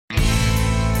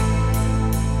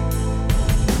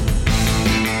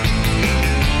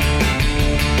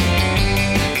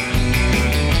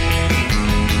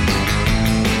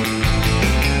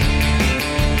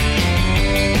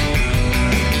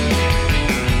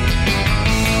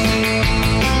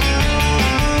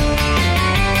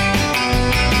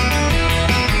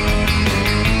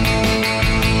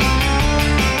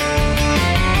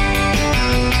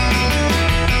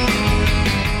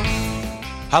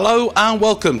Hello and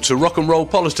welcome to Rock and Roll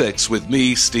Politics with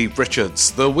me, Steve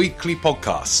Richards, the weekly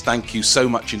podcast. Thank you so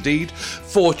much indeed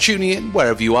for tuning in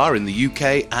wherever you are in the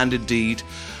UK and indeed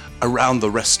around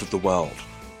the rest of the world.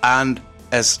 And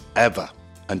as ever,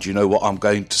 and you know what I'm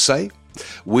going to say?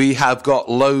 We have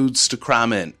got loads to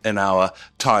cram in our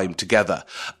time together.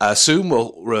 Soon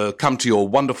we'll come to your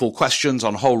wonderful questions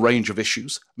on a whole range of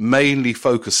issues, mainly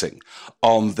focusing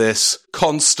on this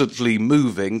constantly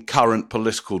moving current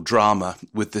political drama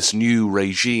with this new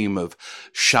regime of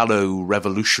shallow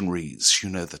revolutionaries, you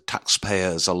know, the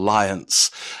Taxpayers Alliance,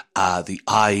 the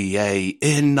IEA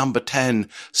in number 10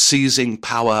 seizing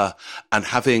power and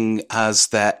having as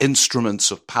their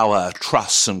instruments of power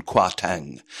Truss and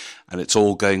Kwarteng. And it's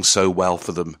all going so well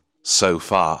for them so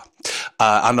far.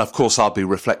 And of course, I'll be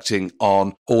reflecting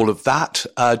on all of that.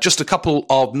 Just a couple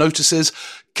of notices.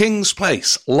 King's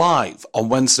Place, live on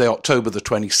Wednesday, October the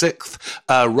 26th,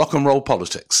 Rock and Roll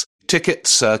Politics.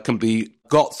 Tickets can be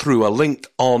got through a link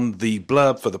on the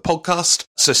blurb for the podcast.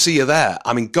 So see you there.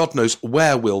 I mean, God knows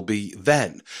where we'll be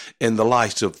then in the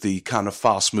light of the kind of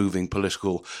fast-moving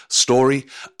political story.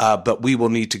 But we will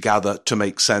need to gather to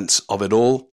make sense of it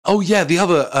all. Oh, yeah, the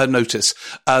other notice,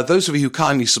 those of you who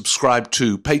kindly subscribe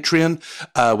to Patreon,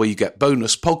 where you get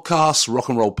bonus podcasts, Rock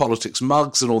and Roll Politics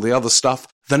mugs and all the other stuff,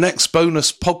 the next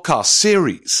bonus podcast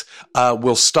series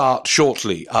will start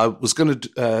shortly. I was going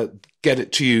to get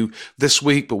it to you this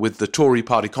week, but with the Tory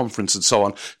party conference and so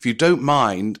on, if you don't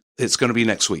mind, it's going to be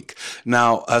next week.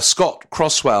 Now, Scott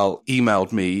Croswell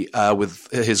emailed me with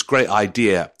his great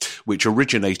idea, which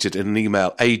originated in an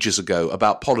email ages ago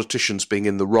about politicians being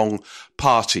in the wrong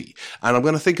party. And I'm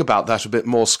going to think about that a bit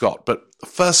more, Scott. But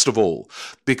first of all,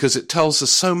 because it tells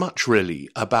us so much really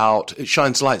about, it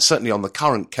shines light certainly on the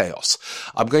current chaos.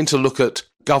 I'm going to look at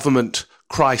government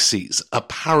crises,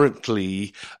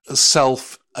 apparently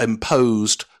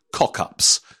self-imposed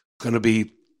cock-ups. Going to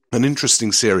be an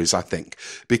interesting series, I think,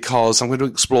 because I'm going to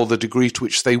explore the degree to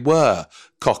which they were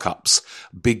cock-ups,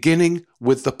 beginning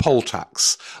with the poll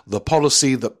tax, the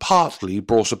policy that partly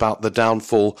brought about the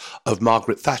downfall of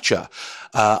Margaret Thatcher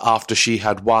after she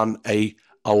had won a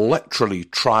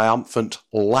electorally triumphant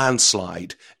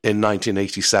landslide in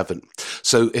 1987.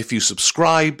 So if you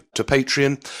subscribe to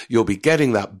Patreon, you'll be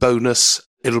getting that bonus.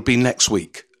 It'll be next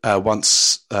week.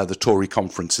 Once the Tory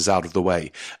conference is out of the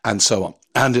way, and so on.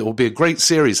 And it will be a great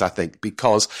series, I think,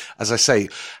 because, as I say,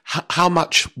 how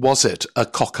much was it a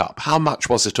cock-up? How much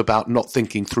was it about not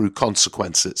thinking through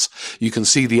consequences? You can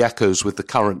see the echoes with the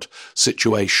current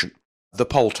situation. The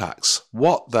poll tax.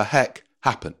 What the heck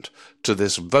happened to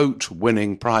this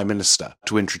vote-winning Prime Minister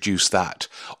to introduce that?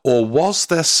 Or was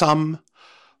there some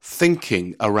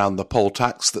thinking around the poll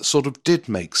tax that sort of did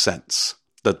make sense?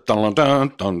 The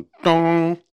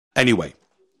dun-dun-dun-dun-dun. Anyway,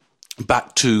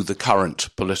 back to the current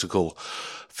political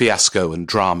fiasco and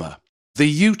drama. The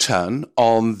U-turn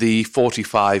on the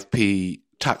 45p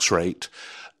tax rate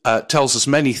tells us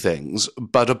many things,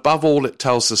 but above all it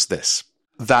tells us this,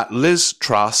 that Liz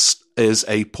Truss is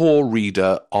a poor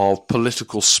reader of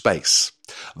political space.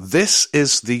 This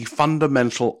is the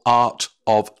fundamental art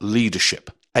of leadership.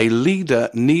 A leader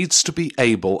needs to be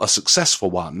able, a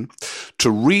successful one, to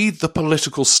read the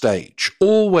political stage,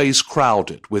 always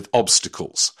crowded with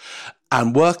obstacles,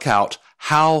 and work out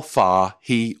how far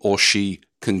he or she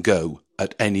can go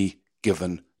at any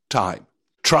given time.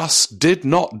 Truss did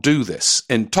not do this.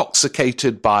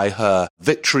 Intoxicated by her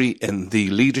victory in the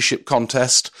leadership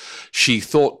contest, she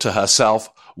thought to herself,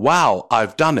 wow,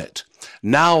 I've done it.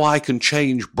 Now I can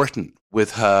change Britain,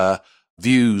 with her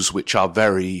views which are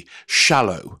very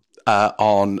shallow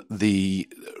on the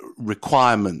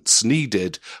requirements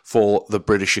needed for the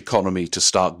British economy to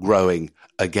start growing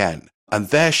again. And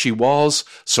there she was,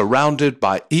 surrounded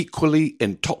by equally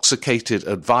intoxicated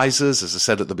advisors, as I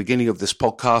said at the beginning of this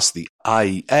podcast, the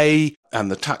IEA and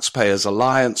the Taxpayers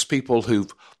Alliance, people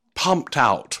who've pumped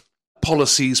out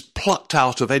policies plucked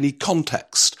out of any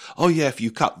context. Oh yeah, if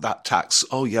you cut that tax,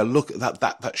 oh yeah, look at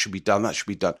that should be done, that should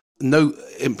be done. No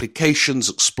implications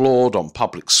explored on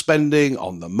public spending,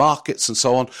 on the markets and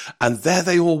so on. And there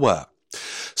they all were,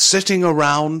 sitting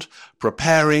around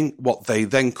preparing what they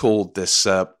then called this,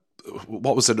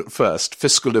 what was it at first?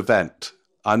 Fiscal event.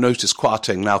 I noticed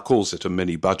Kwarteng now calls it a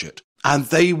mini budget. And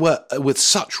they were, with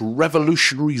such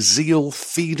revolutionary zeal,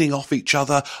 feeding off each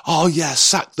other. Oh, yeah,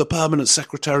 sack the permanent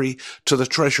secretary to the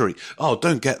Treasury. Oh,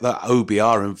 don't get that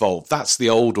OBR involved. That's the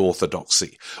old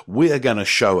orthodoxy. We're going to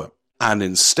show them. And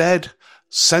instead,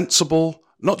 sensible,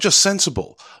 not just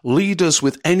sensible, leaders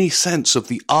with any sense of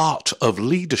the art of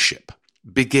leadership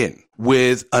begin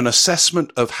with an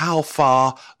assessment of how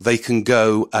far they can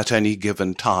go at any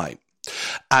given time.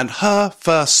 And her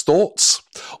first thoughts,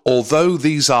 although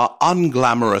these are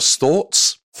unglamorous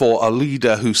thoughts for a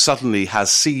leader who suddenly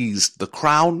has seized the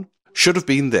crown, should have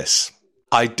been this: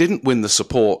 I didn't win the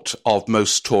support of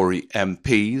most Tory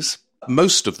MPs.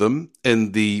 Most of them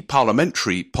in the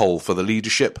parliamentary poll for the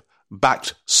leadership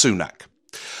backed Sunak.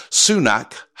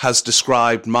 Sunak has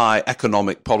described my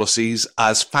economic policies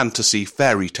as fantasy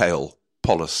fairy tale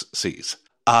policies.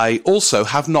 I also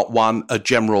have not won a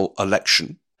general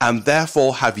election and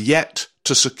therefore have yet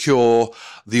to secure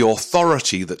the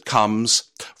authority that comes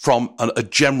from a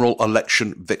general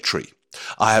election victory.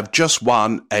 I have just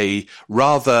won a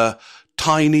rather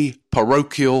tiny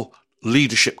parochial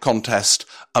leadership contest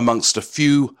amongst a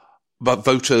few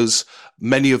voters,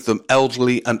 many of them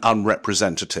elderly and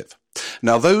unrepresentative.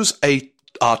 Now, those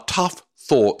are tough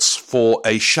thoughts for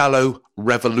a shallow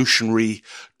revolutionary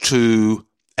to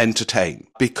entertain,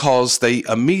 because they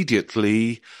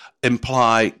immediately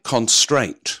imply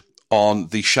constraint on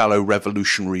the shallow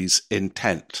revolutionary's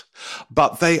intent.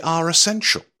 But they are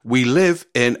essential. We live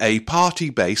in a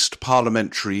party-based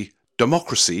parliamentary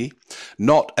democracy,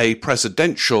 not a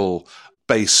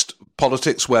presidential-based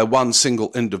politics where one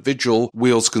single individual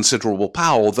wields considerable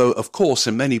power, although, of course,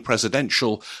 in many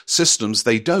presidential systems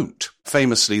they don't.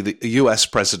 Famously, the US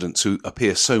presidents, who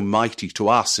appear so mighty to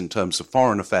us in terms of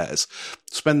foreign affairs,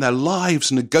 spend their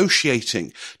lives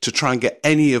negotiating to try and get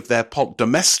any of their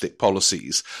domestic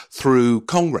policies through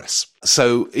Congress.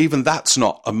 So even that's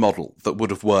not a model that would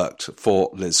have worked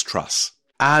for Liz Truss.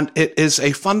 And it is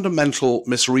a fundamental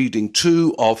misreading,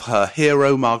 too, of her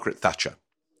hero, Margaret Thatcher.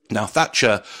 Now,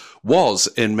 Thatcher was,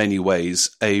 in many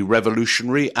ways, a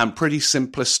revolutionary and pretty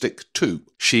simplistic too.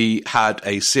 She had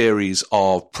a series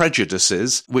of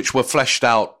prejudices which were fleshed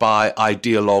out by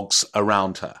ideologues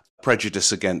around her.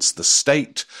 Prejudice against the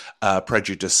state,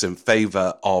 prejudice in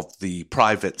favour of the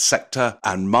private sector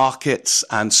and markets,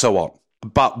 and so on.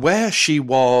 But where she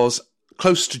was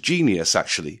close to genius,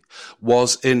 actually,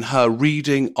 was in her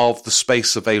reading of the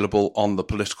space available on the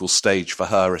political stage for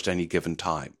her at any given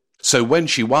time. So when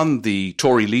she won the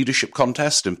Tory leadership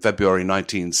contest in February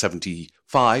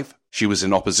 1975, she was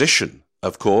in opposition,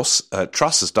 of course.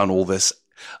 Truss has done all this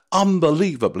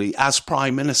unbelievably as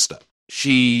Prime Minister.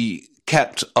 She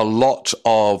kept a lot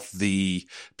of the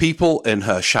people in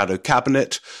her shadow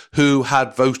cabinet who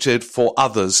had voted for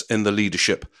others in the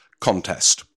leadership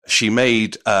contest. She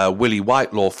made Willie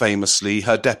Whitelaw famously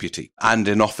her deputy, and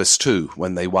in office too,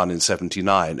 when they won in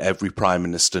 79. Every prime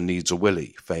minister needs a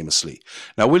Willie, famously.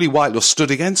 Now, Willie Whitelaw stood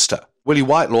against her. Willie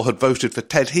Whitelaw had voted for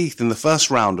Ted Heath in the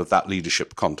first round of that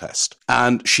leadership contest,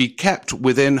 and she kept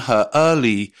within her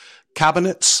early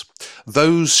cabinets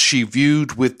those she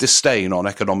viewed with disdain on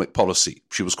economic policy.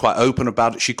 She was quite open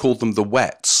about it. She called them the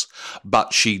wets,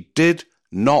 but she did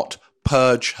not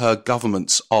purge her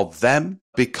governments of them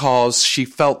because she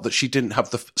felt that she didn't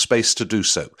have the space to do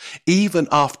so, even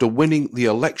after winning the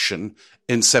election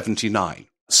in 79.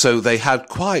 So they had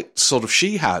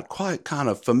she had quite kind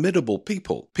of formidable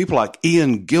people like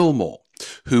Ian Gilmore,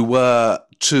 who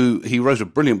he wrote a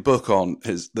brilliant book on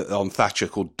Thatcher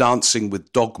called Dancing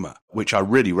with Dogma, which I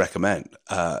really recommend.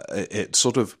 It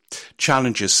sort of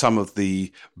challenges some of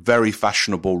the very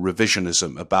fashionable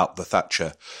revisionism about the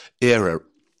Thatcher era.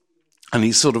 And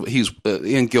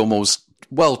Ian Gilmore was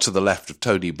well to the left of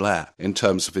Tony Blair in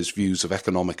terms of his views of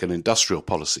economic and industrial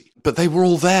policy. But they were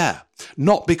all there,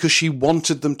 not because she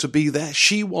wanted them to be there.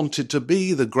 She wanted to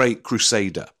be the great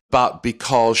crusader, but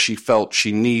because she felt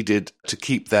she needed to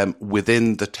keep them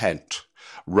within the tent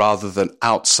rather than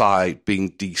outside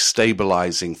being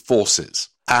destabilizing forces.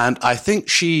 And I think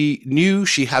she knew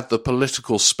she had the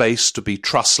political space to be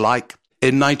Truss-like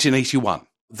in 1981.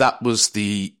 That was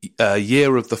the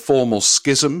year of the formal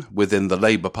schism within the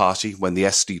Labour Party when the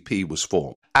SDP was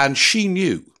formed. And she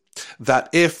knew that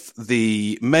if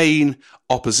the main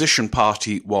opposition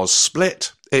party was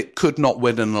split, it could not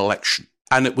win an election.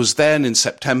 And it was then in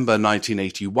September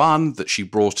 1981 that she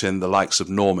brought in the likes of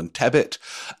Norman Tebbit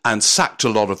and sacked a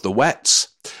lot of the wets,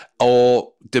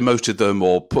 or demoted them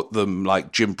or put them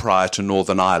like Jim Pryor to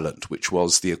Northern Ireland, which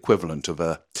was the equivalent of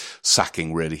a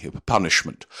sacking, really, a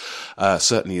punishment,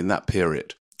 certainly in that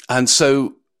period. And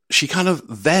so she kind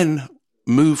of then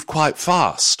moved quite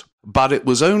fast. But it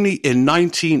was only in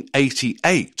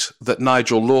 1988 that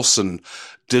Nigel Lawson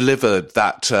delivered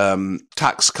that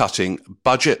tax-cutting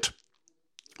budget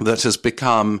that has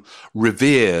become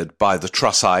revered by the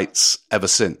Trussites ever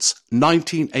since.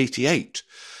 1988.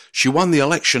 She won the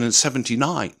election in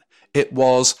 79. It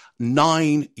was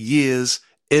 9 years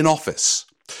in office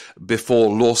before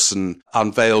Lawson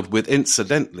unveiled, with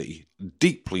incidentally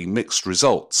deeply mixed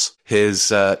results, his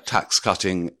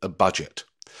tax-cutting budget.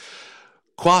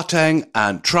 Kwarteng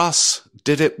and Truss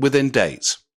did it within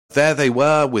days. There they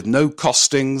were with no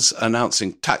costings,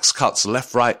 announcing tax cuts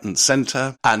left, right and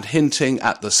centre, and hinting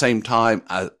at the same time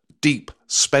at deep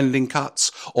spending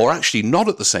cuts, or actually not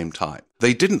at the same time.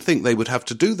 They didn't think they would have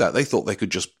to do that. They thought they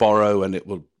could just borrow and it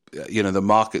would, the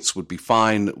markets would be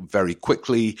fine very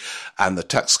quickly and the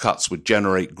tax cuts would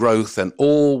generate growth and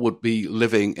all would be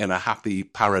living in a happy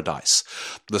paradise.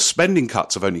 The spending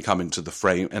cuts have only come into the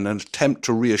frame in an attempt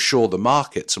to reassure the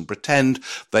markets and pretend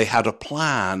they had a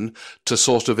plan to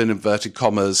sort of, in inverted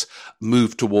commas,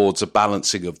 move towards a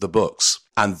balancing of the books.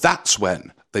 And that's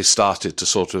when they started to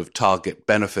sort of target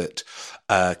benefit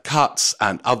cuts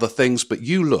and other things. But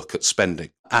you look at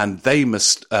spending and they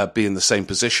must be in the same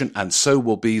position, and so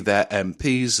will be their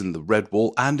MPs in the Red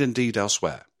Wall and indeed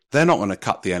elsewhere. They're not going to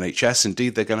cut the NHS.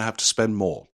 Indeed, they're going to have to spend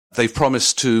more. They've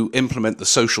promised to implement the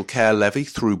social care levy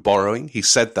through borrowing. He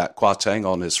said that, Kwarteng,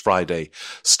 on his Friday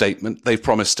statement. They've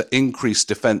promised to increase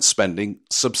defence spending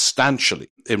substantially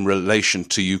in relation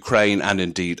to Ukraine and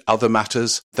indeed other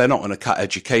matters. They're not going to cut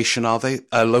education, are they?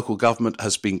 Local government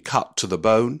has been cut to the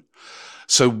bone.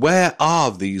 So where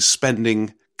are these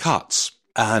spending cuts?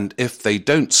 And if they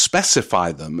don't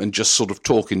specify them and just sort of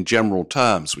talk in general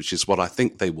terms, which is what I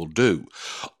think they will do,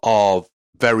 of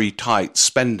very tight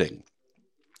spending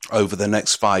over the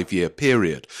next 5-year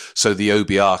period, so the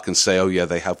OBR can say, oh yeah,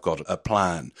 they have got a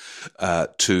plan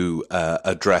to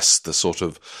address the sort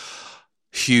of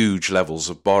huge levels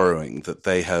of borrowing that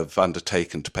they have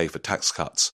undertaken to pay for tax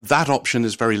cuts. That option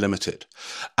is very limited.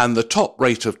 And the top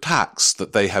rate of tax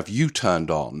that they have U-turned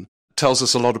on tells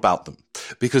us a lot about them,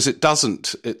 because it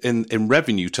doesn't, in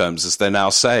revenue terms, as they're now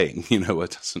saying, it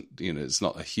doesn't, it's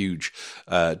not a huge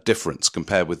difference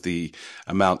compared with the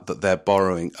amount that they're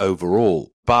borrowing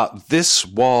overall. But this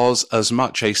was as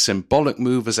much a symbolic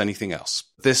move as anything else.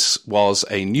 This was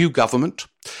a new government,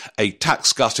 a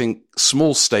tax-cutting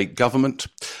small state government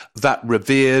that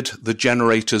revered the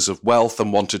generators of wealth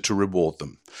and wanted to reward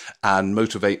them and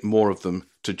motivate more of them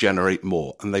to generate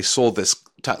more. And they saw this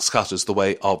tax cut as the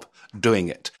way of doing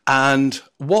it. And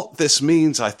what this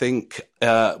means, I think,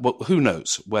 who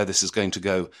knows where this is going to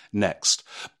go next.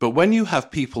 But when you have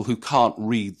people who can't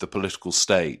read the political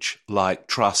stage, like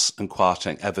Truss and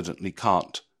Kwarteng evidently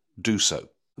can't do so,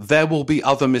 there will be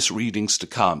other misreadings to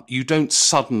come. You don't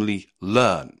suddenly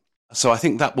learn. So I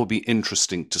think that will be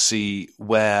interesting to see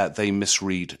where they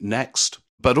misread next.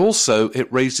 But also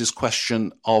it raises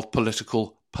question of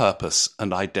political purpose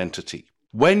and identity.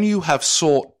 When you have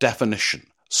sought definition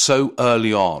so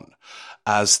early on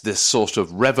as this sort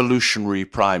of revolutionary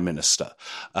prime minister,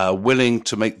 willing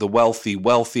to make the wealthy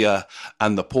wealthier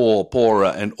and the poor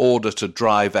poorer in order to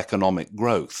drive economic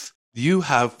growth, you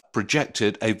have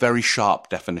projected a very sharp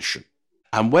definition.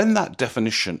 And when that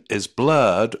definition is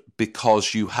blurred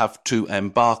because you have to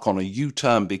embark on a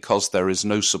U-turn because there is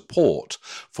no support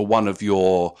for one of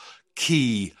your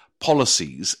key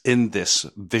policies in this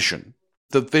vision,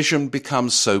 the vision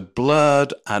becomes so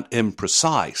blurred and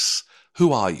imprecise.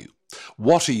 Who are you?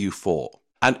 What are you for?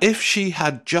 And if she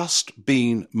had just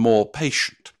been more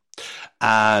patient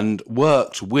and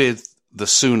worked with the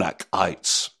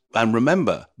Sunakites, and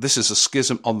remember, this is a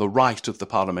schism on the right of the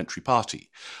parliamentary party.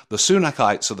 The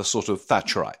Sunakites are the sort of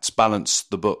Thatcherites, balance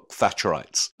the book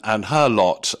Thatcherites, and her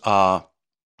lot are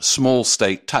small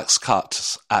state tax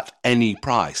cuts at any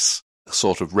price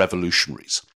sort of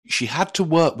revolutionaries. She had to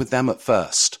work with them at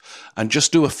first and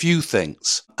just do a few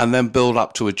things and then build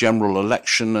up to a general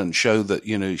election and show that,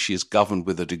 she is governed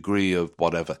with a degree of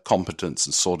whatever competence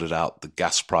and sorted out the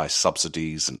gas price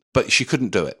subsidies. But she couldn't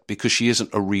do it because she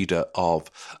isn't a reader of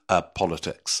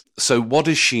politics. So what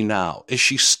is she now? Is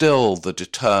she still the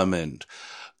determined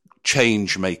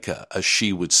change maker as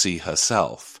she would see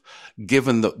herself,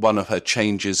 given that one of her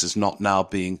changes is not now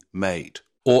being made?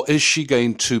 Or is she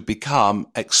going to become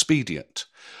expedient,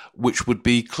 which would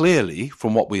be clearly,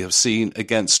 from what we have seen,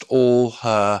 against all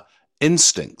her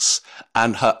instincts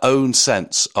and her own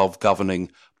sense of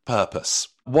governing purpose?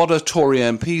 What are Tory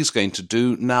MPs going to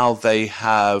do now they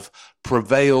have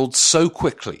prevailed so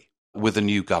quickly with a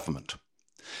new government?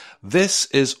 This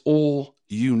is all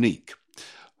unique.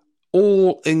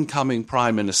 All incoming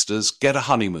prime ministers get a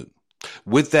honeymoon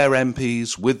with their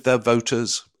MPs, with their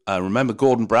voters. Remember,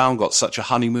 Gordon Brown got such a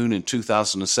honeymoon in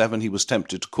 2007. He was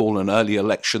tempted to call an early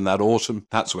election that autumn.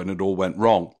 That's when it all went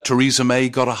wrong. Theresa May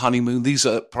got a honeymoon. These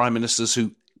are prime ministers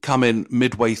who come in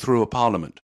midway through a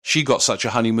parliament. She got such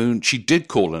a honeymoon. She did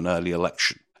call an early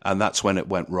election, and that's when it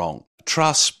went wrong.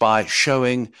 Truss, by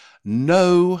showing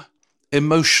no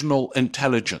emotional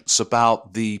intelligence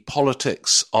about the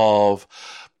politics of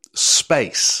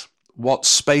space, what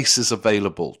space is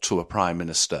available to a prime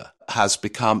minister has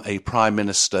become a prime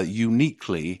minister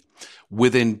uniquely,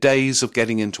 within days of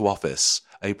getting into office,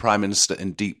 a prime minister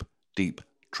in deep, deep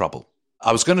trouble.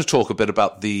 I was going to talk a bit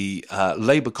about the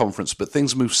Labour conference, but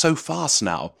things move so fast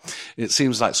now, it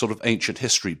seems like sort of ancient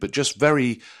history. But just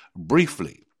very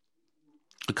briefly,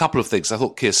 a couple of things. I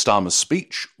thought Keir Starmer's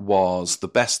speech was the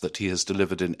best that he has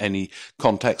delivered in any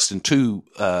context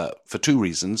for two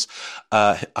reasons.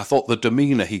 I thought the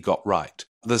demeanour he got right.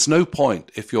 There's no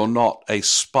point, if you're not a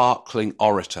sparkling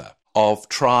orator, of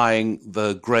trying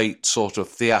the great sort of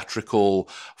theatrical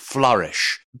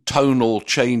flourish, tonal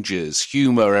changes,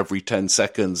 humour every 10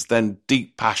 seconds, then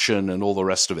deep passion and all the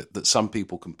rest of it that some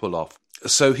people can pull off.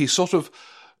 So he sort of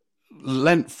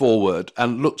leant forward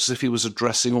and looked as if he was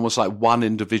addressing almost like one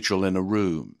individual in a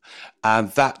room.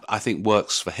 And that, I think,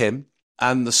 works for him.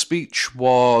 And the speech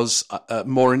was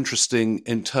more interesting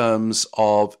in terms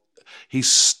of he's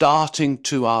starting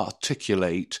to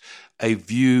articulate a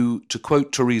view, to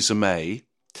quote Theresa May,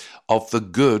 of the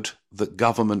good that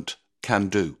government can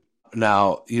do.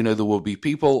 Now, there will be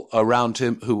people around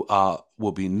him who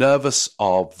will be nervous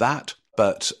of that,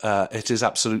 but it is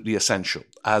absolutely essential,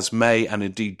 as May and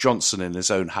indeed Johnson in his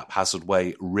own haphazard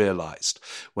way realised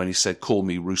when he said, "Call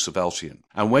me Rooseveltian."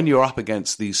 And when you're up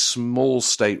against these small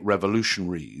state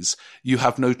revolutionaries, you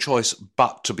have no choice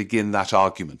but to begin that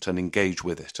argument and engage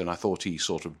with it. And I thought he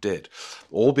sort of did,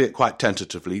 albeit quite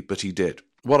tentatively, but he did.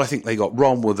 What I think they got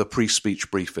wrong were the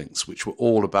pre-speech briefings, which were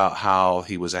all about how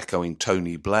he was echoing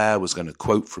Tony Blair, was going to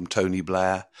quote from Tony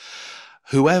Blair.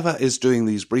 Whoever is doing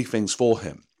these briefings for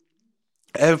him,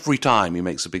 every time he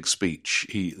makes a big speech,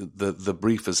 the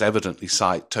briefers evidently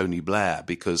cite Tony Blair,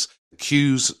 because the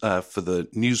cues for the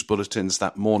news bulletins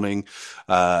that morning,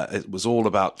 it was all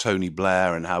about Tony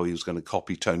Blair and how he was going to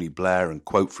copy Tony Blair and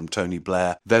quote from Tony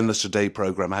Blair. Then the Today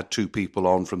programme had two people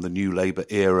on from the New Labour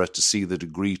era to see the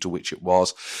degree to which it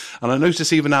was. And I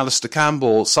noticed even Alistair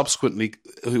Campbell subsequently,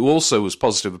 who also was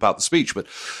positive about the speech, but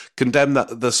condemned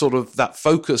the sort of that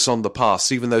focus on the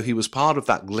past, even though he was part of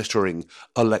that glittering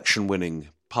election-winning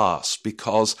past,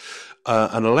 because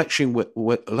an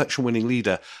election-winning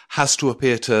leader has to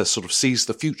appear to sort of seize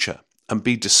the future and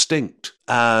be distinct.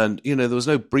 And, there was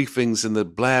no briefings in the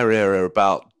Blair era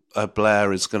about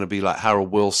Blair is going to be like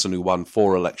Harold Wilson, who won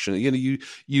 4 elections.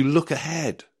 You look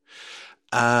ahead.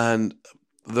 And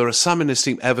there are some in his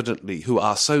team, evidently, who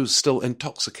are so still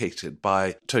intoxicated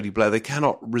by Tony Blair, they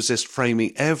cannot resist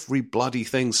framing every bloody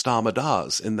thing Starmer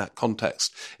does in that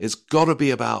context. It's got to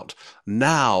be about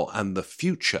now and the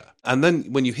future. And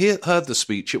then when you heard the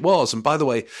speech, it was, and by the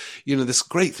way, this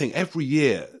great thing every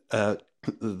year,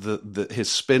 his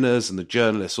spinners and the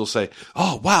journalists will say,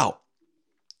 "Oh, wow,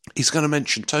 he's going to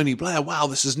mention Tony Blair. Wow,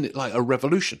 this isn't like a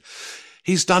revolution."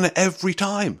 He's done it every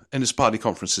time in his party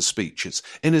conferences speeches.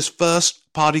 In his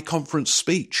first party conference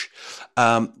speech,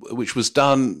 which was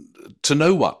done to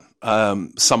no one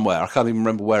somewhere. I can't even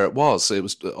remember where it was. It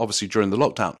was obviously during the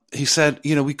lockdown. He said,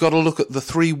 we've got to look at the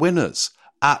 3 winners,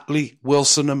 Attlee,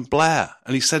 Wilson and Blair.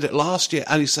 And he said it last year,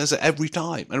 and he says it every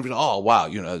time. And everyone, oh, wow,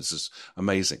 this is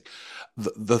amazing.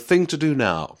 The thing to do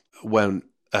now when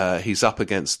he's up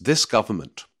against this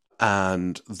government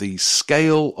and the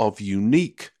scale of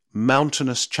unique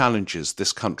mountainous challenges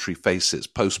this country faces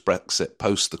post-Brexit,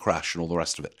 post the crash and all the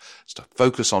rest of it, is to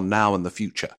focus on now and the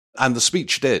future. And the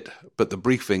speech did, but the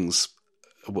briefings,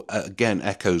 again,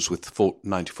 echoes with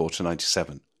 94 to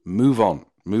 97. Move on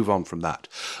from that.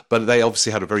 But they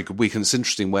obviously had a very good week. And it's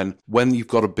interesting when you've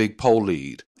got a big poll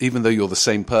lead, even though you're the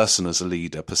same person as a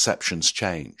leader, perceptions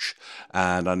change.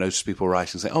 And I noticed people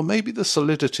writing saying, oh, maybe the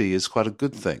solidity is quite a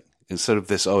good thing, instead of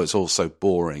this, oh, it's all so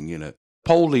boring,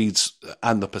 Poll leads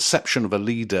and the perception of a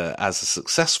leader as a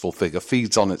successful figure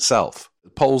feeds on itself.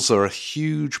 Polls are a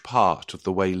huge part of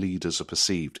the way leaders are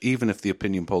perceived, even if the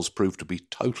opinion polls prove to be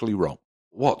totally wrong.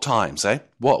 What times, eh?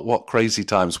 What crazy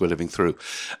times we're living through.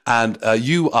 And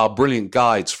you are brilliant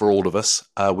guides for all of us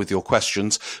with your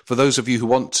questions. For those of you who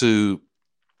want to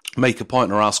make a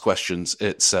point or ask questions,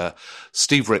 it's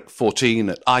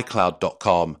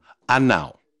steverick14@icloud.com. And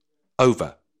now,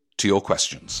 over to your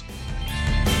questions.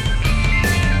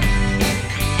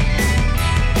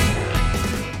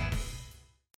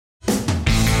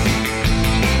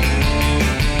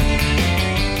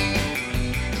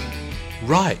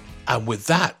 Right, and with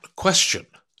that question,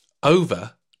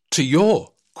 over to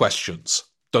your questions.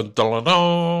 Dun, dun, dun,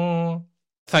 dun.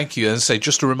 Thank you. And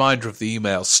just a reminder of the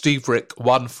email,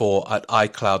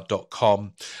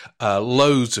 steverick14@icloud.com.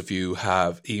 Loads of you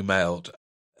have emailed.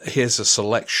 Here's a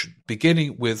selection,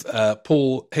 beginning with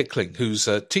Paul Hickling, who's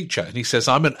a teacher. And he says,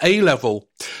 I'm an A-level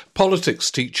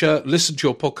politics teacher. Listen to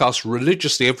your podcast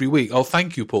religiously every week. Oh,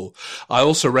 thank you, Paul. I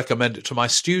also recommend it to my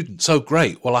students. Oh,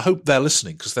 great. Well, I hope they're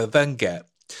listening because they'll then get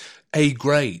A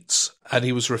grades. And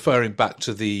he was referring back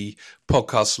to the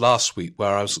podcast last week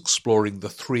where I was exploring the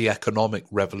 3 economic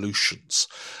revolutions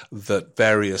that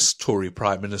various Tory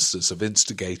prime ministers have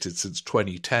instigated since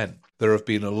 2010. There have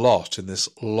been a lot in this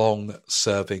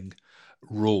long-serving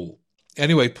rule.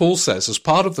 Anyway, Paul says, as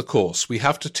part of the course, we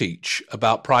have to teach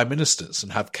about prime ministers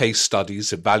and have case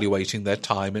studies evaluating their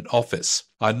time in office.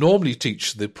 I normally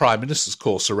teach the prime minister's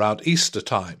course around Easter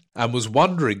time and was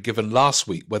wondering, given last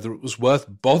week, whether it was worth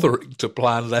bothering to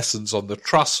plan lessons on the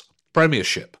Truss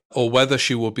premiership or whether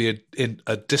she will be in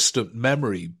a distant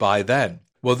memory by then.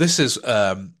 Well, this is,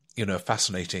 a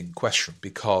fascinating question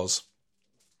because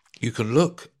you can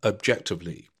look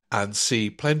objectively and see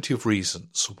plenty of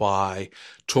reasons why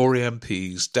Tory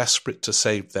MPs, desperate to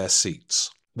save their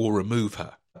seats, will remove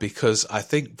her, because I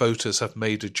think voters have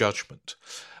made a judgment.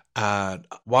 And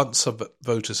once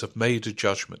voters have made a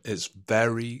judgment, it's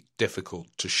very difficult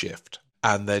to shift.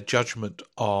 And their judgment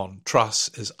on Truss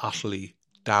is utterly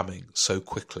damning so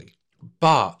quickly.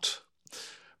 But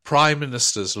prime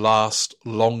ministers last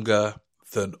longer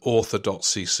than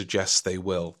orthodoxy suggests they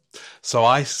will. So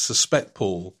I suspect,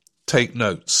 Paul, take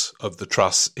notes of the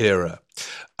Truss era.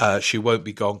 She won't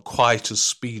be gone quite as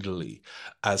speedily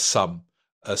as some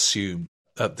assume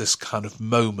at this kind of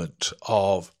moment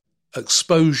of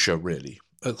exposure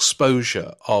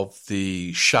of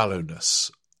the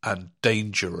shallowness and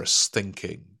dangerous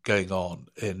thinking going on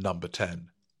in number 10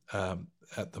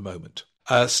 at the moment.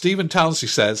 Stephen Townsley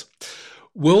says,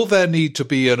 will there need to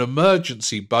be an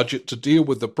emergency budget to deal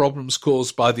with the problems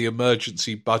caused by the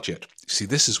emergency budget? See,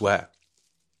 this is where,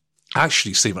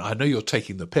 actually, Stephen, I know you're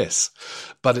taking the piss,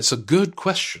 but it's a good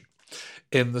question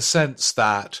in the sense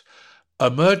that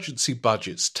emergency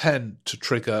budgets tend to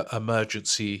trigger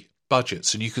emergency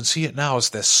budgets. And you can see it now as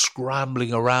they're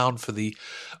scrambling around for the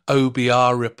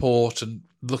OBR report and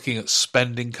looking at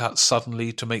spending cuts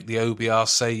suddenly to make the OBR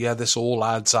say, yeah, this all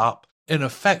adds up. In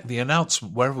effect, the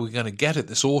announcement, wherever we're going to get it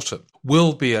this autumn,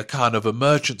 will be a kind of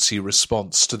emergency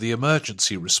response to the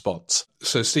emergency response.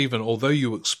 So, Stephen, although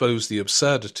you expose the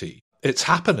absurdity, it's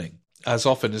happening, as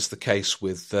often is the case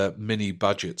with mini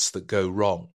budgets that go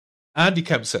wrong. Andy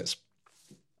Kemp says,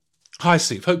 hi,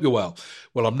 Steve, hope you're well.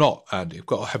 Well, I'm not, Andy. I've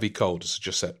got a heavy cold, as I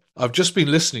just said. I've just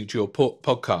been listening to your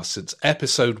podcast since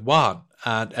episode 1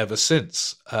 and ever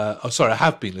since. I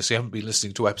have been listening. I haven't been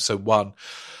listening to episode 1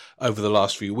 over the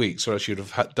last few weeks, or I should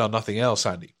have done nothing else,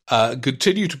 Andy.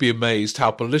 Continue to be amazed how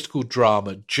political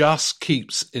drama just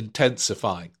keeps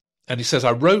intensifying. And he says,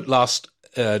 I wrote last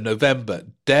November,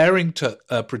 daring to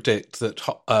predict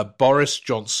that Boris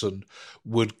Johnson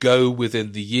would go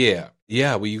within the year.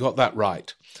 Yeah, well, you got that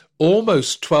right.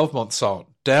 Almost 12 months on,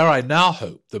 dare I now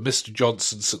hope that Mr.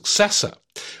 Johnson's successor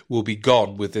will be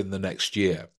gone within the next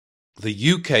year.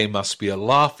 The UK must be a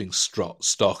laughing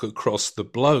stock across the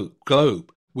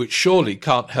globe, which surely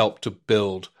can't help to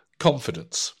build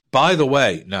confidence. By the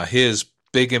way, now here's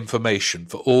big information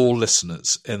for all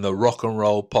listeners in the rock and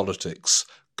roll politics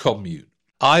commune.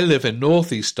 I live in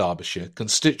North East Derbyshire,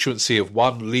 constituency of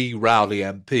one Lee Rowley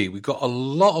MP. We've got a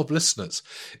lot of listeners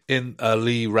in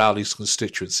Lee Rowley's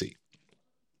constituency.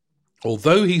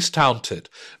 Although he's touted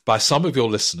by some of your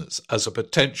listeners as a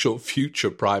potential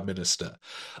future Prime Minister,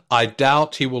 I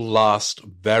doubt he will last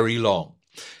very long.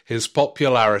 His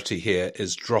popularity here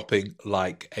is dropping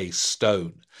like a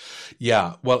stone.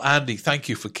 Yeah, well, Andy, thank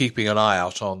you for keeping an eye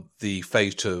out on the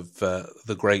fate of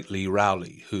the great Lee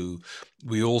Rowley, who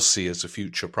we all see as a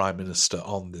future Prime Minister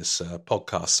on this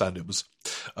podcast, and it was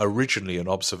originally an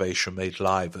observation made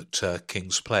live at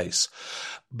King's Place.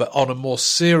 But on a more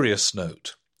serious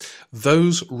note,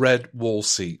 those red wall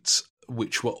seats,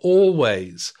 which were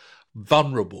always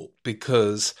vulnerable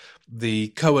because the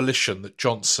coalition that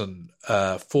Johnson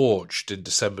forged in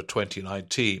December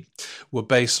 2019 were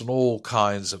based on all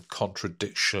kinds of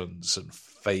contradictions and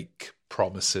fake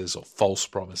promises or false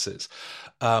promises.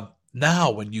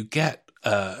 Now, when you get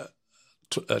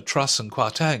Truss and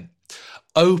Kwarteng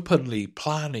openly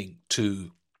planning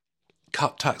to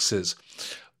cut taxes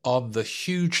on the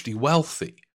hugely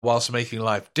wealthy whilst making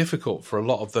life difficult for a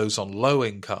lot of those on low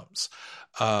incomes,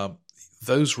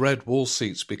 those red wall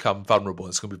seats become vulnerable.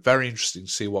 It's going to be very interesting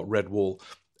to see what red wall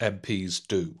MPs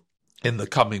do in the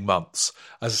coming months.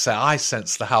 As I say, I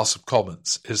sense the House of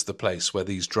Commons is the place where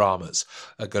these dramas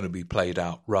are going to be played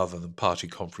out rather than party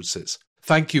conferences.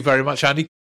 Thank you very much, Andy.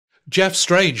 Jeff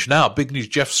Strange now, big news,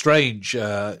 Jeff Strange,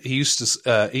 he used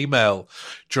to email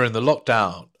during the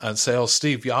lockdown and say, oh,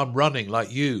 Steve, yeah, I'm running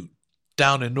like you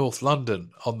down in North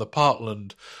London on the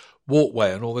Parkland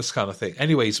walkway and all this kind of thing.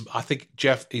 Anyways, I think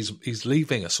Jeff, he's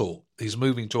leaving us all. He's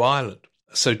moving to Ireland.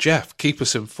 So, Jeff, keep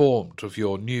us informed of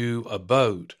your new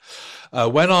abode.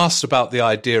 When asked about the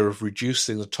idea of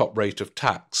reducing the top rate of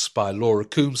tax by Laura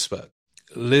Koomsberg,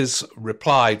 Liz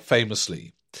replied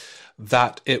famously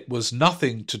that it was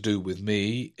nothing to do with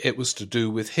me, it was to do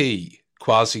with he,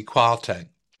 Kwasi Kwarteng,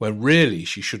 when really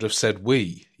she should have said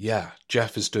we. Yeah,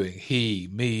 Jeff is doing he,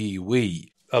 me,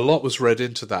 we. A lot was read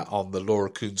into that on the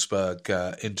Laura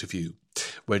Koomsberg interview,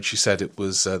 when she said it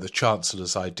was the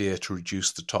Chancellor's idea to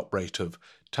reduce the top rate of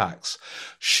tax.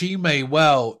 She may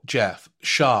well, Jeff,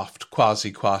 shaft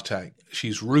Kwasi Kwarteng.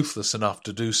 She's ruthless enough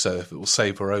to do so if it will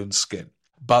save her own skin.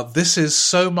 But this is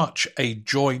so much a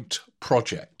joint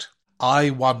project.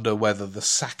 I wonder whether the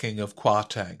sacking of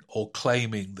Kwarteng or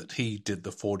claiming that he did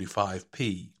the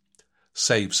 45p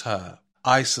saves her.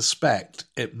 I suspect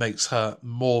it makes her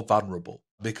more vulnerable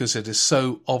because it is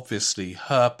so obviously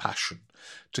her passion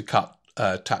to cut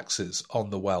taxes on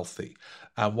the wealthy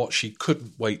and what she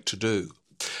couldn't wait to do.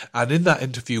 And in that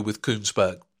interview with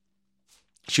Koomsberg,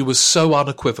 she was so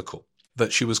unequivocal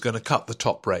that she was going to cut the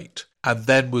top rate and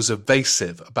then was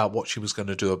evasive about what she was going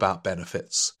to do about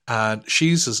benefits. And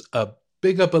she's as a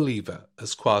bigger believer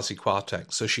as Kwasi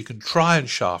Kwarteng, so she can try and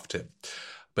shaft him.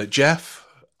 But Jeff,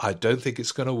 I don't think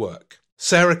it's going to work.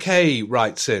 Sarah Kay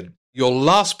writes in, your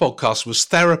last podcast was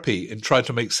therapy in trying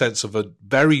to make sense of a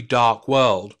very dark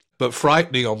world, but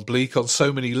frightening on bleak on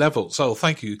so many levels. Oh,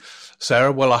 thank you,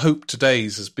 Sarah. Well, I hope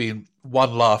today's has been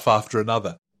one laugh after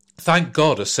another. Thank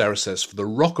God, as Sarah says, for the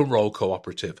Rock and Roll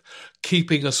Cooperative,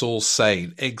 keeping us all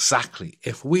sane. Exactly.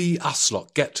 If we, us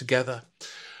lot, get together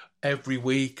every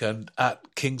week and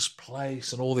at King's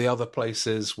Place and all the other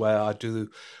places where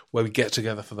we get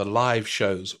together for the live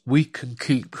shows, we can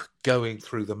keep going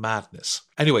through the madness.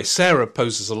 Anyway, Sarah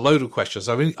poses a load of questions.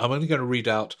 I'm only going to read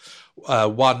out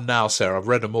one now, Sarah. I've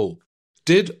read them all.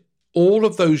 Did all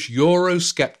of those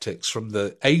Eurosceptics from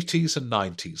the 80s and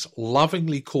 90s,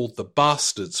 lovingly called the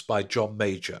Bastards by John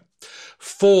Major,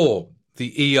 form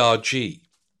the ERG?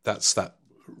 That's that,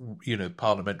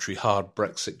 parliamentary hard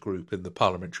Brexit group in the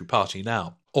parliamentary party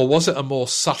now. Or was it a more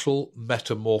subtle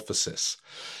metamorphosis?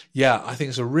 Yeah, I think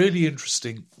it's a really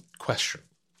interesting question.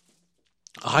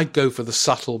 I'd go for the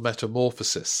subtle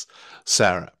metamorphosis,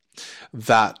 Sarah,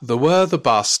 that there were the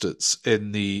bastards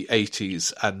in the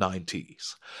 80s and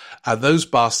 90s, and those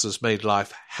bastards made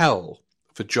life hell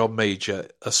for John Major,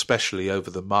 especially over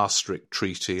the Maastricht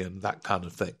Treaty and that kind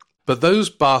of thing. But those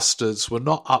bastards were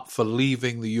not up for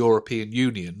leaving the European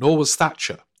Union, nor was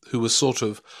Thatcher, who was sort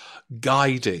of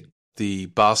guiding the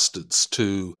bastards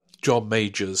to John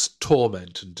Major's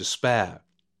torment and despair.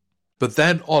 But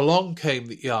then along came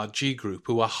the ERG group,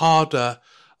 who were harder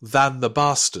than the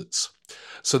bastards.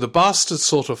 So the bastards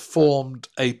sort of formed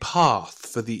a path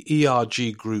for the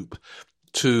ERG group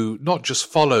to not just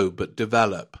follow but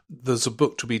develop. There's a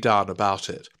book to be done about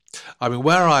it. I mean,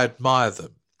 where I admire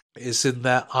them is in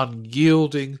their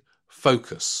unyielding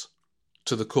focus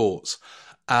to the cause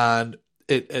and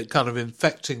it kind of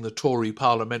infecting the Tory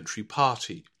parliamentary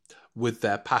party with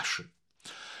their passion.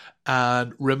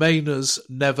 And Remainers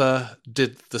never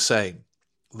did the same.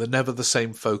 They're never the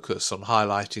same focus on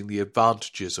highlighting the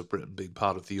advantages of Britain being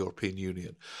part of the European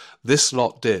Union. This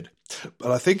lot did.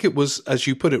 But I think it was, as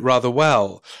you put it rather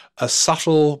well, a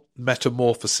subtle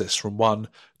metamorphosis from one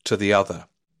to the other.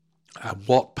 And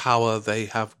what power they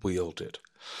have wielded.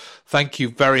 Thank you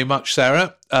very much,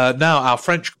 Sarah. Now, our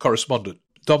French correspondent,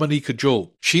 Dominica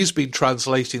Jewell, she's been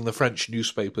translating the French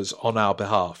newspapers on our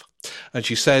behalf. And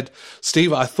she said,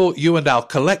 Steve, I thought you and our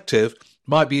collective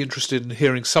might be interested in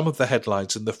hearing some of the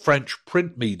headlines in the French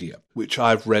print media, which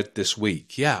I've read this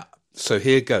week. Yeah, so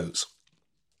here goes.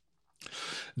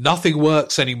 Nothing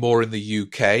works anymore in the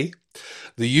UK.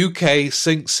 The UK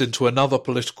sinks into another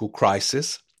political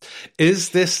crisis. Is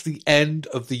this the end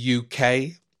of the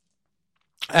UK?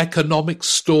 Economic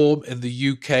storm in the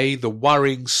UK, the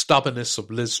worrying stubbornness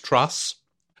of Liz Truss.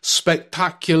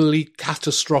 Spectacularly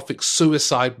catastrophic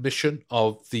suicide mission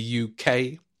of the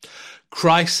UK.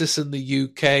 Crisis in the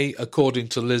UK, according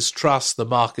to Liz Truss, the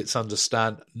markets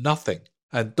understand nothing.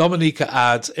 And Dominica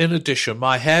adds, in addition,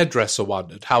 my hairdresser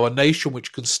wondered how a nation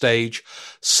which can stage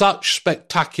such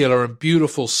spectacular and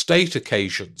beautiful state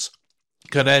occasions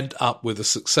can end up with a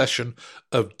succession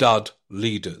of dud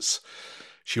leaders.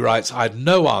 She writes, I had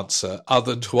no answer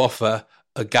other than to offer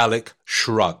a Gallic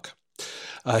shrug.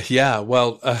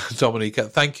 Dominica,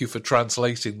 thank you for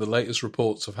translating the latest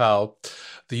reports of how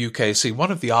the UK is seen.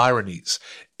 One of the ironies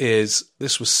is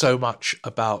this was so much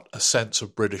about a sense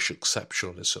of British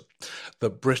exceptionalism,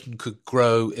 that Britain could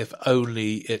grow if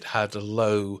only it had a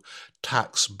low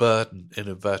tax burden, in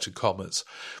inverted commas,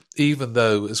 even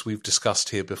though, as we've discussed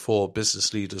here before,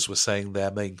 business leaders were saying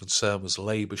their main concern was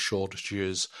labour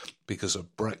shortages because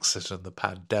of Brexit and the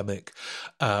pandemic,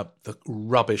 the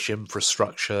rubbish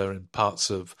infrastructure in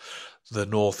parts of the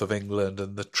north of England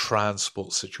and the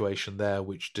transport situation there,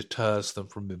 which deters them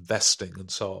from investing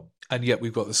and so on. And yet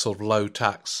we've got this sort of low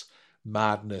tax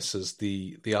madness as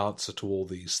the answer to all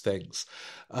these things.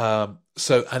 And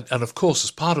of course,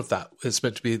 as part of that, it's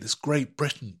meant to be this Great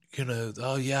Britain,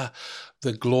 the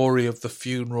glory of the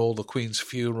funeral, the Queen's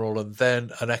funeral, and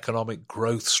then an economic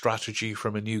growth strategy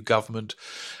from a new government.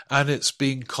 And it's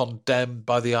being condemned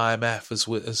by the IMF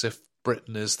as if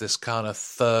Britain is this kind of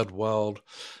third world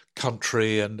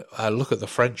country. And look at the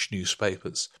French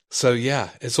newspapers. So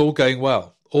it's all going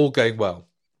well,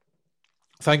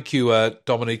 Thank you,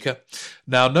 Dominica.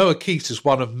 Now, Noah Keat is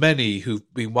one of many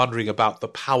who've been wondering about the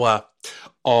power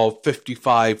of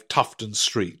 55 Tufton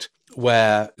Street,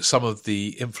 where some of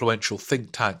the influential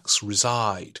think tanks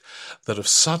reside that have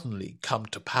suddenly come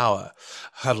to power.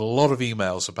 I had a lot of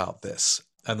emails about this,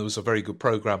 and there was a very good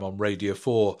programme on Radio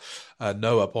 4.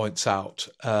 Noah points out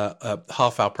a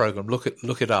half-hour programme. Look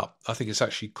it up. I think it's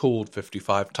actually called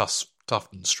 55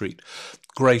 Tufton Street.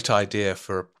 Great idea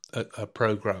for a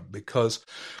programme, because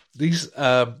these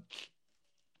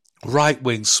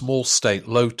right-wing, small-state,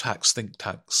 low-tax think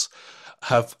tanks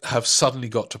have suddenly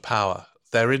got to power.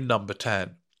 They're in number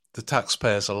 10. The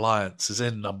Taxpayers Alliance is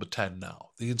in number 10 now,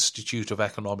 the Institute of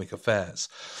Economic Affairs.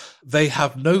 They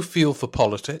have no feel for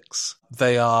politics.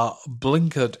 They are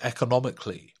blinkered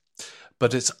economically,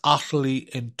 but it's utterly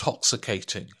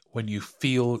intoxicating when you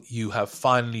feel you have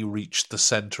finally reached the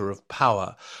centre of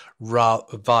power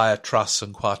via Truss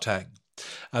and Kwarteng.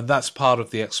 And that's part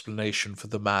of the explanation for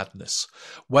the madness.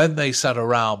 When they sat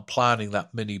around planning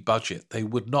that mini budget, they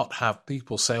would not have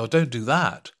people say, "Oh, don't do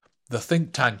that." The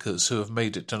think tankers who have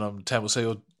made it to number 10 will say,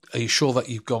 "Oh, are you sure that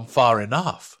you've gone far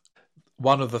enough?"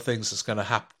 One of the things that's going to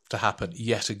have to happen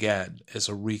yet again is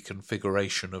a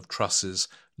reconfiguration of Truss's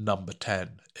number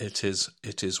 10. It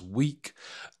is weak,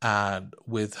 and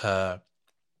with her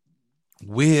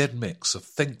weird mix of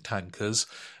think tankers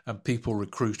and people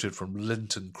recruited from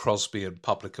Linton, Crosby and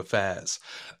Public Affairs,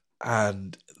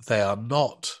 and they are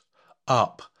not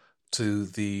up to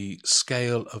the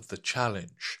scale of the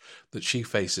challenge that she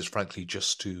faces, frankly,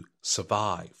 just to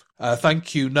survive.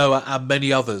 Thank you, Noah, and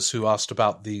many others who asked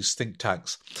about these think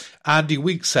tanks. Andy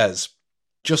Week says,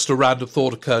 "Just a random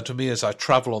thought occurred to me as I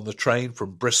travel on the train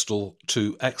from Bristol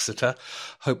to Exeter."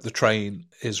 Hope the train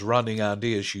is running,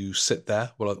 Andy, as you sit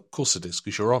there. Well, of course it is,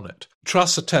 because you're on it.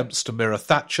 Truss attempts to mirror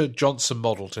Thatcher. Johnson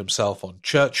modelled himself on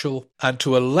Churchill. And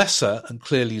to a lesser and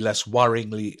clearly less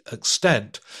worryingly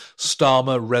extent,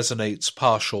 Starmer resonates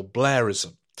partial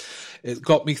Blairism. It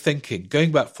got me thinking,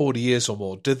 going back 40 years or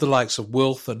more, did the likes of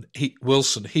Wilson,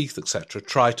 Heath, etc.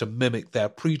 try to mimic their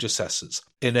predecessors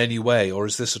in any way, or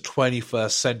is this a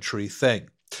 21st century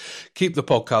thing? Keep the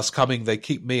podcast coming. They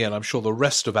keep me, and I'm sure the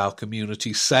rest of our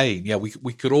community, sane. Yeah,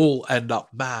 we could all end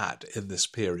up mad in this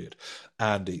period,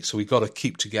 Andy, so we've got to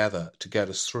keep together to get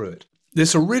us through it. This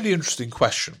is a really interesting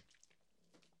question,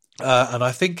 and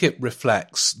I think it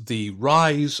reflects the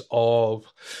rise of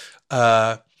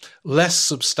less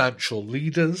substantial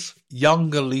leaders,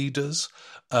 younger leaders,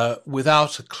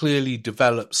 without a clearly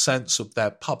developed sense of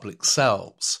their public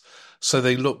selves. So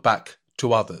they look back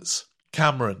to others.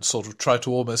 Cameron sort of tried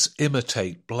to almost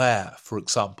imitate Blair, for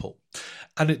example.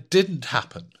 And it didn't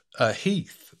happen.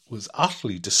 Heath was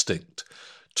utterly distinct,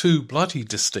 too bloody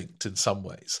distinct in some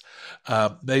ways.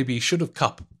 Maybe he should have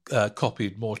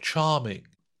copied more charming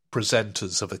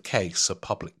presenters of a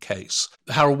public case.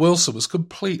 Harold Wilson was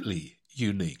completely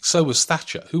unique. So was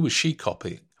Thatcher. Who was she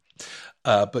copying?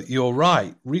 But you're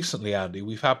right. Recently, Andy,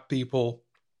 we've had people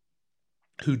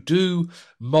who do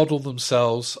model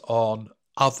themselves on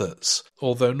others,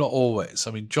 although not always.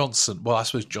 I mean, Johnson, well, I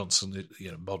suppose Johnson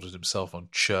modelled himself on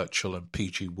Churchill and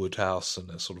P.G. Wodehouse, and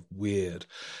a sort of weird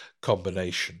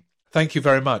combination. Thank you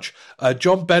very much.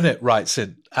 John Bennett writes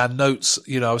in and notes,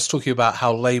 I was talking about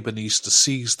how Labour needs to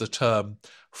seize the term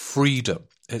freedom.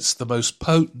 It's the most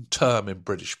potent term in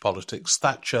British politics.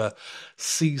 Thatcher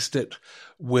seized it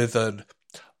with an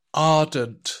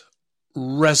ardent,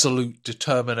 resolute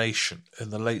determination in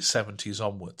the late 70s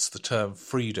onwards, the term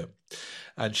freedom.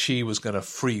 And she was going to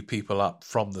free people up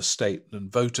from the state, and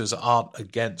voters aren't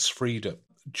against freedom.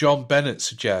 John Bennett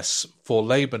suggests for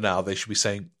Labour now they should be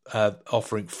saying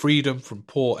offering freedom from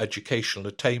poor educational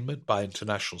attainment by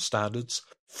international standards,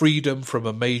 freedom from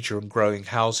a major and growing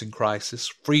housing crisis,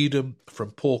 freedom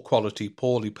from poor quality,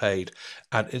 poorly paid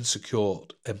and insecure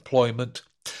employment,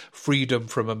 freedom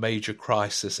from a major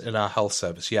crisis in our health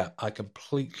service. Yeah, I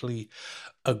completely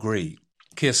agree.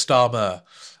 Keir Starmer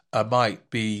might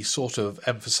be sort of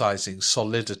emphasising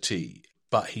solidity,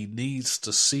 but he needs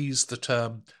to seize the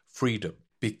term freedom,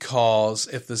 because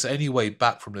if there's any way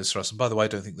back from this, and by the way, I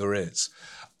don't think there is,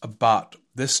 but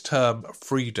this term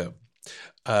freedom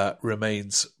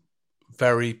remains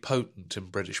very potent in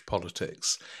British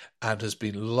politics and has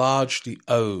been largely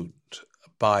owned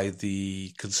by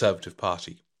the Conservative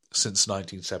Party since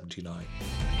 1979.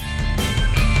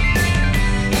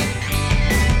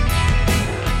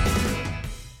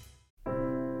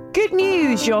 Good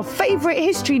news, your favourite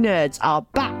history nerds are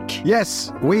back.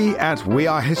 Yes, we at We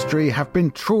Are History have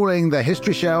been trawling the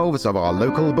history shelves of our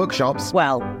local bookshops.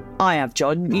 Well, I have,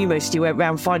 John. You mostly went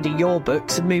round finding your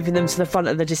books and moving them to the front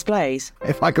of the displays.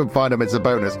 If I can find them, it's a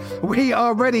bonus. We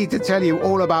are ready to tell you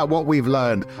all about what we've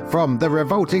learned, from the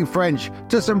revolting French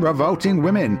to some revolting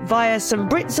women. Via some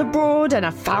Brits abroad and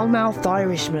a foul-mouthed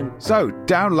Irishman. So,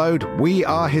 download We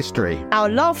Are History. Our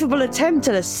laughable attempt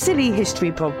at a silly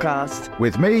history podcast.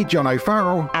 With me, John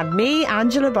O'Farrell. And me,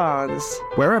 Angela Barnes.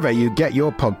 Wherever you get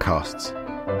your podcasts.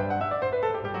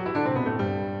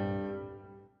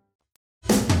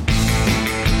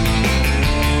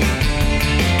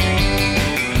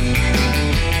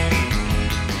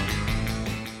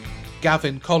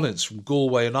 Gavin Collins from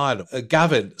Galway in Ireland.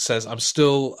 Gavin says, I'm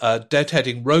still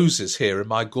deadheading roses here in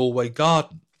my Galway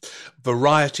garden.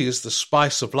 Variety is the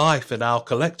spice of life in our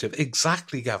collective.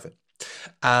 Exactly, Gavin.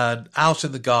 And out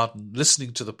in the garden,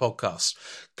 listening to the podcast,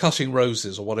 cutting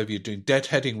roses or whatever you're doing,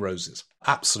 deadheading roses,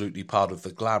 absolutely part of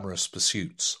the glamorous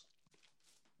pursuits.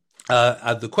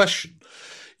 And the question,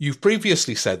 you've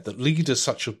previously said that leaders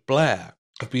such as Blair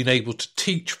have been able to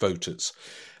teach voters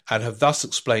and have thus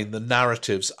explained the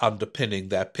narratives underpinning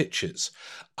their pitches.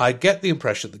 I get the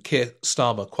impression that Keir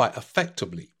Starmer quite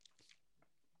effectively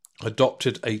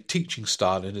adopted a teaching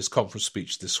style in his conference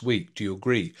speech this week. Do you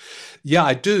agree? Yeah,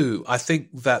 I do. I think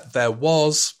that there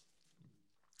was,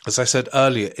 as I said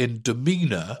earlier, in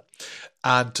demeanour,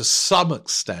 and to some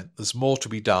extent there's more to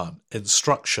be done in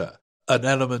structure, an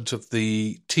element of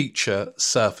the teacher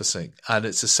surfacing, and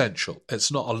it's essential.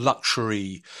 It's not a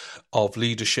luxury of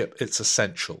leadership, it's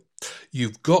essential.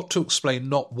 You've got to explain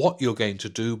not what you're going to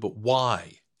do, but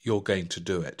why you're going to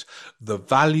do it. The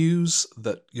values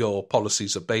that your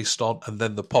policies are based on, and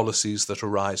then the policies that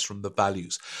arise from the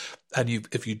values. And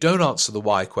if you don't answer the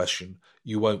why question,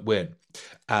 you won't win.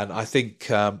 And I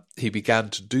think he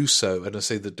began to do so. And I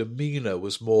say the demeanour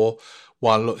was more,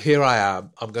 well, look, here I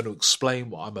am. I'm going to explain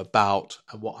what I'm about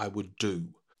and what I would do.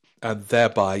 And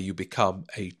thereby you become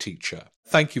a teacher.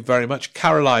 Thank you very much.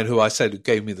 Caroline, who I said who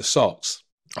gave me the socks.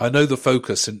 I know the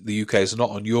focus in the UK is not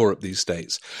on Europe these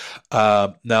days,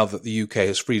 now that the UK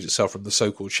has freed itself from the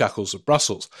so-called shackles of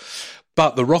Brussels.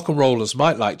 But the rock and rollers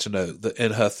might like to know that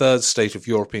in her third State of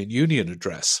European Union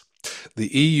address, the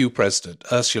EU President,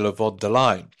 Ursula von der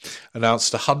Leyen,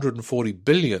 announced €140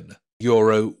 billion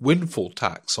windfall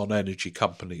tax on energy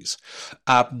companies,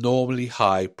 abnormally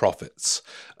high profits,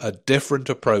 a different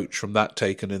approach from that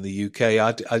taken in the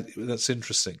UK. That's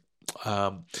interesting.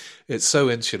 It's so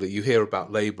insular. You hear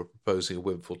about Labour proposing a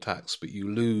windfall tax, but you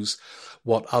lose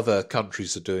what other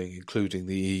countries are doing, including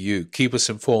the EU. Keep us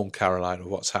informed, Caroline, of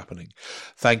what's happening.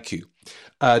 Thank you.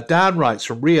 Dan writes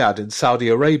from Riyadh in Saudi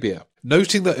Arabia.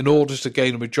 Noting that in order to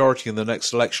gain a majority in the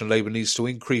next election, Labour needs to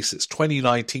increase its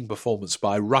 2019 performance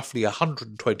by roughly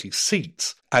 120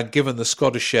 seats, and given the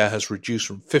Scottish share has reduced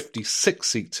from 56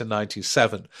 seats in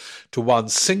 1997 to one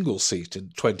single seat in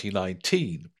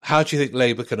 2019, how do you think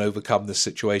Labour can overcome this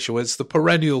situation? Well, it's the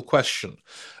perennial question,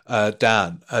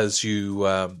 Dan, as you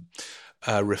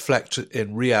reflect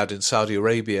in Riyadh in Saudi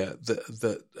Arabia,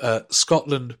 that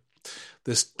Scotland,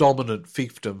 this dominant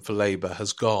fiefdom for Labour,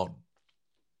 has gone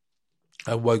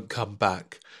and won't come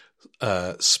back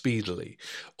speedily.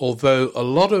 Although a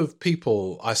lot of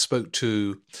people I spoke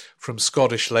to from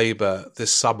Scottish Labour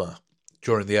this summer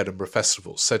during the Edinburgh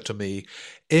Festival said to me,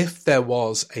 if there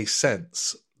was a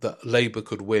sense that Labour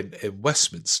could win in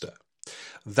Westminster,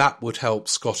 that would help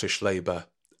Scottish Labour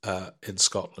in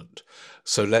Scotland.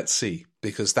 So let's see,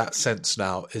 because that sense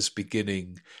now is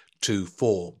beginning to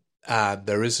form, and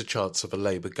there is a chance of a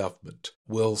Labour government.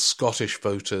 Will Scottish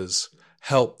voters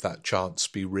help that chance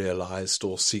be realised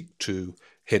or seek to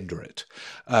hinder it?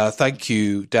 Thank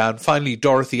you, Dan. Finally,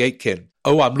 Dorothy Aitken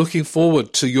Oh, I'm looking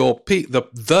forward to your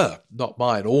not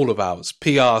mine, all of ours,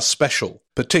 PR special,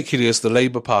 particularly as the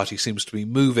Labour Party seems to be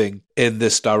moving in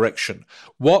this direction.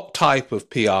 What type of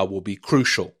PR will be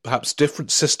crucial? Perhaps different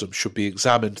systems should be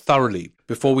examined thoroughly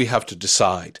before we have to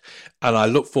decide. And I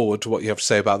look forward to what you have to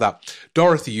say about that.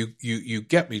 Dorothy, you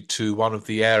get me to one of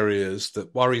the areas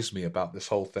that worries me about this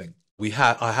whole thing.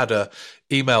 I had a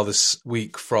email this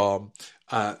week from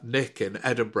Nick in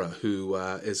Edinburgh, who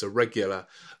is a regular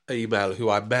emailer who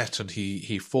I met, and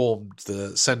he formed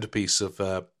the centrepiece of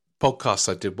a podcast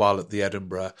I did while at the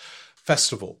Edinburgh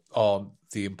Festival on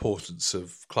the importance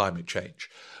of climate change.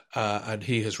 And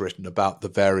he has written about the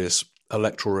various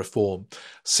electoral reform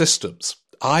systems.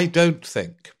 I don't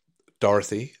think,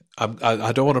 Dorothy,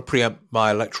 I don't want to preempt my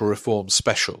electoral reform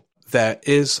special. There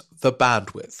is the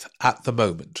bandwidth at the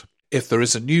moment, if there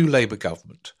is a new Labour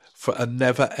government, for a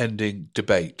never-ending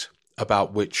debate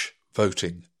about which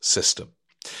voting system.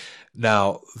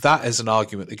 Now, that is an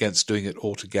argument against doing it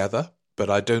altogether, but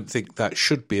I don't think that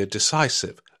should be a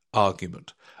decisive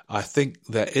argument. I think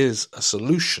there is a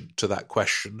solution to that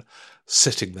question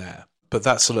sitting there, but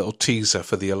that's a little teaser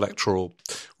for the electoral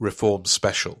reform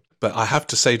special. But I have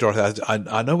to say, Dorothy,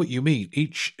 I know what you mean.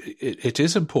 It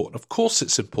is important. Of course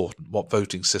it's important what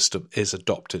voting system is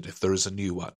adopted if there is a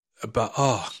new one. But,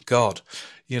 oh, God,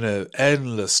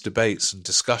 endless debates and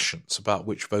discussions about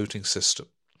which voting system,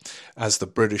 as the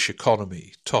British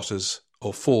economy totters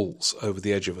or falls over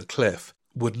the edge of a cliff,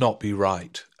 would not be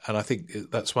right. And I think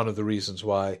that's one of the reasons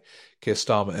why Keir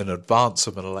Starmer, in advance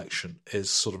of an election, is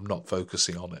sort of not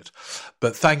focusing on it.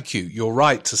 But thank you. You're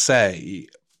right to say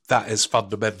that is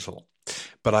fundamental.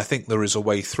 But I think there is a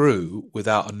way through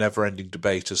without a never-ending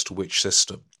debate as to which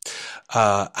system.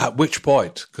 At which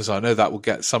point, because I know that will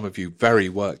get some of you very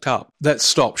worked up. Let's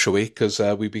stop, shall we? Because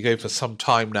we've been going for some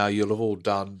time now. You'll have all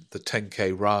done the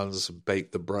 10K runs and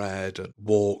baked the bread and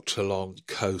walked along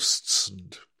coasts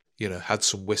and, had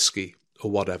some whiskey or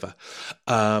whatever.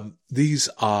 These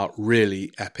are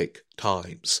really epic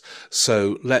times.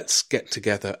 So let's get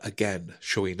together again,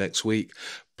 shall we, next week?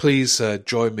 Please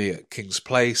join me at King's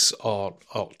Place on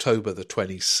October the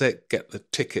 26th. Get the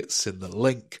tickets in the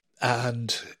link.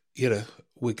 And,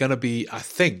 we're going to be, I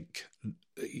think,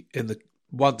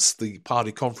 once the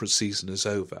party conference season is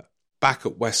over, back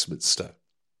at Westminster,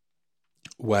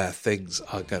 where things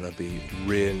are going to be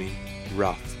really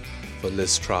rough for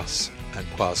Liz Truss and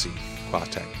Kwasi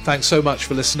Kwarteng. Thanks so much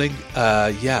for listening.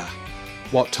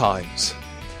 What times?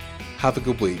 Have a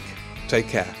good week. Take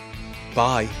care.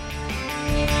 Bye.